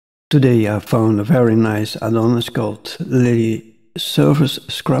Today I found a very nice add-on. It's called Lily Surface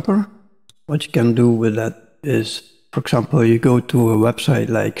Scrapper. What you can do with that is, for example, you go to a website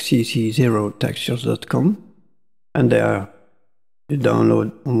like cc0textures.com and there you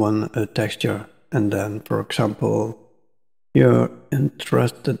download one texture, and then, for example, you're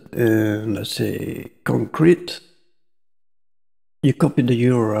interested in, let's say, concrete. You copy the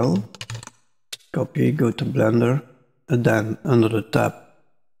URL, copy, go to Blender, and then under the tab,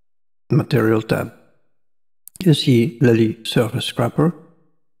 Material tab, you see Lily Surface Scrapper.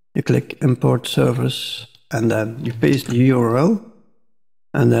 You click Import Surface, and then you paste the URL,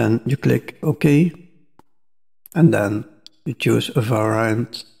 and then you click OK, and then you choose a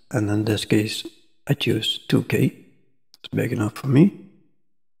variant, and in this case I choose 2K. It's big enough for me.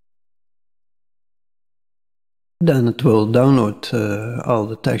 Then it will download all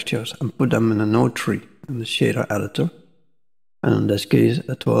the textures and put them in a node tree in the shader editor. And in this case,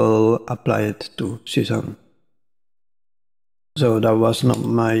 it will apply it to Suzanne. So that was not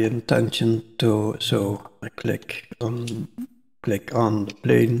my intention to, so I click on the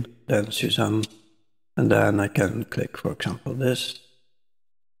plane, then Suzanne, and then I can click, for example, this,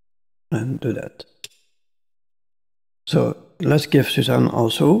 and do that. So let's give Suzanne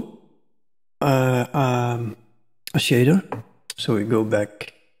also a shader. So we go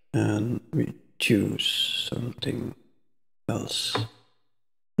back and we choose something else.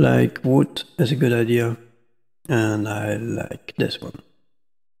 Like wood is a good idea, and I like this one.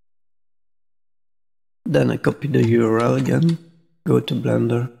 Then I copy the URL again, go to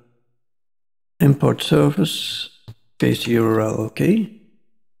Blender, import surface, paste the URL,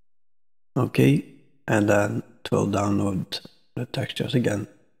 OK, and then it will download the textures again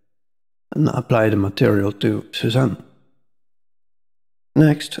and apply the material to Suzanne.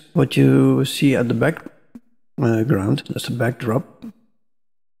 Next, what you see at the background, that's a backdrop.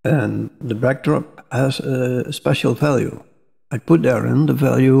 And the backdrop has a special value. I put there in the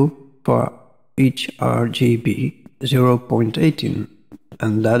value for each RGB 0.18,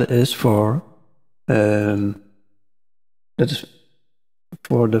 and that is for the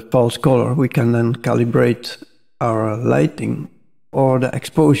false color. We can then calibrate our lighting or the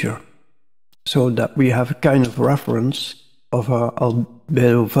exposure, so that we have a kind of reference of our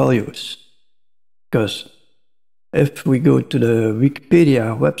albedo values. Because if we go to the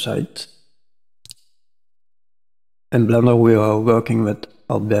Wikipedia website, in Blender we are working with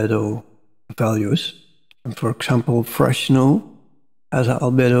albedo values. And for example, fresh snow has an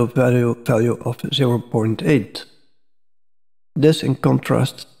albedo value of 0.8. This in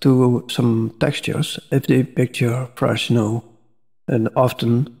contrast to some textures, if they picture fresh snow, and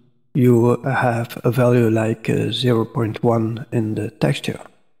often you have a value like 0.1 in the texture.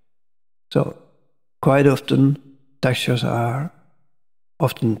 So quite often textures are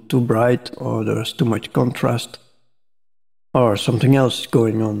often too bright, or there's too much contrast, or something else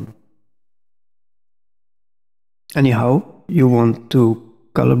going on. Anyhow, you want to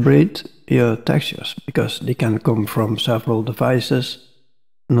calibrate your textures because they can come from several devices,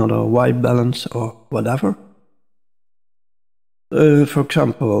 not a white balance or whatever. For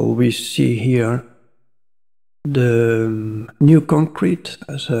example, we see here the new concrete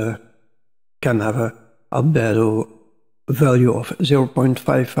can have a albedo value of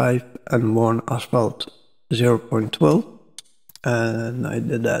 0.55 and worn asphalt 0.12, and I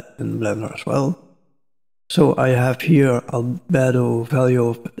did that in Blender as well. So I have here albedo value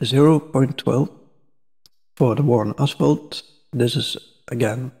of 0.12 for the worn asphalt. This is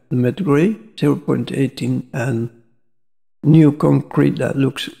again the mid-gray 0.18, and new concrete that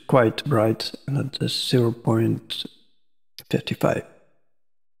looks quite bright, and that is 0.55.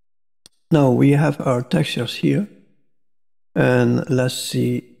 Now we have our textures here, and let's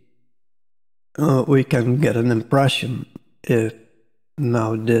see, we can get an impression if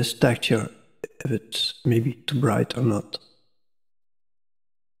now this texture, if it's maybe too bright or not.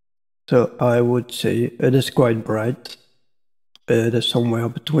 So I would say it is quite bright. It is somewhere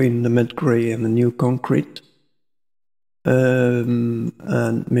between the mid-gray and the new concrete. And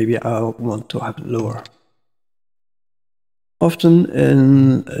maybe I want to have it lower. Often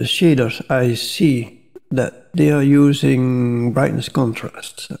in shaders I see that they are using brightness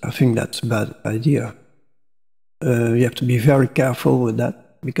contrast. I think that's a bad idea. You have to be very careful with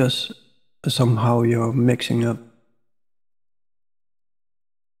that, because somehow you're mixing up.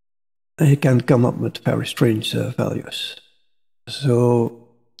 You can come up with very strange values. So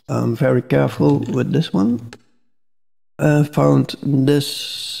I'm very careful with this one. I found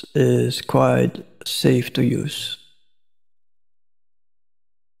this is quite safe to use.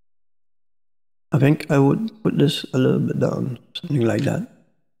 I think I would put this a little bit down, something like that.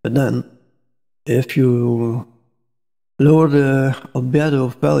 But then, if you lower the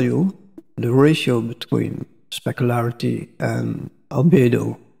albedo value, the ratio between specularity and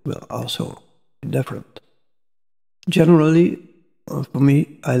albedo will also be different. Generally, for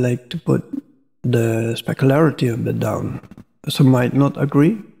me, I like to put the specularity a bit down. Some might not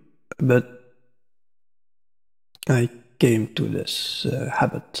agree, but I came to this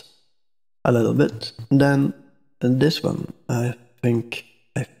habit a little bit. Then this one, I think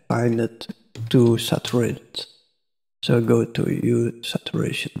I find it too saturated. So go to Hue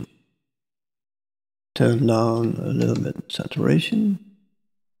saturation. Turn down a little bit saturation.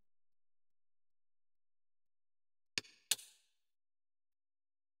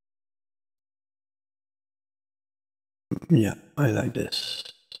 Yeah, I like this.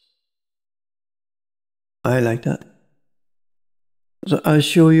 I like that. So I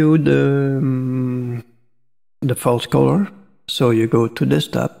show you the false color. So you go to this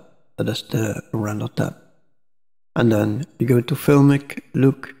tab, that is the render tab. And then you go to Filmic,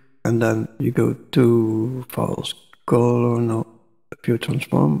 look, and then you go to false color, no, view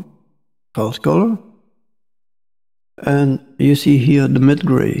transform, false color. And you see here the mid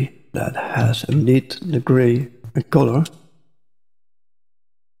gray that has indeed the gray color.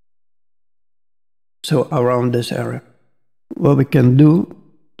 So around this area. What we can do,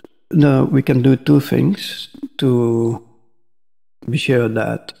 we can do two things to be sure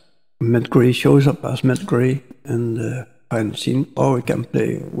that mid gray shows up as mid gray in the final scene, or we can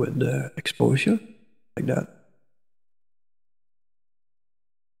play with the exposure like that.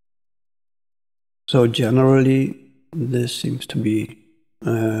 So generally, this seems to be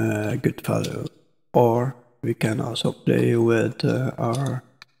a good value, or we can also play with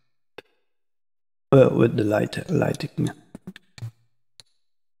with the lighting.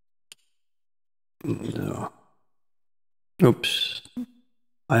 No. Oops.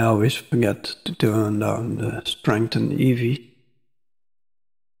 I always forget to turn down the strength and EV.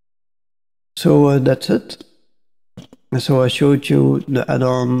 So that's it. So I showed you the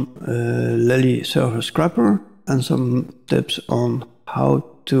add-on Lily Server Scrapper and some tips on how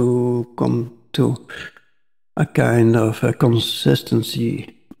to come to a kind of a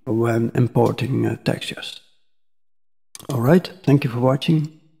consistency when importing textures. Alright, thank you for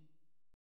watching.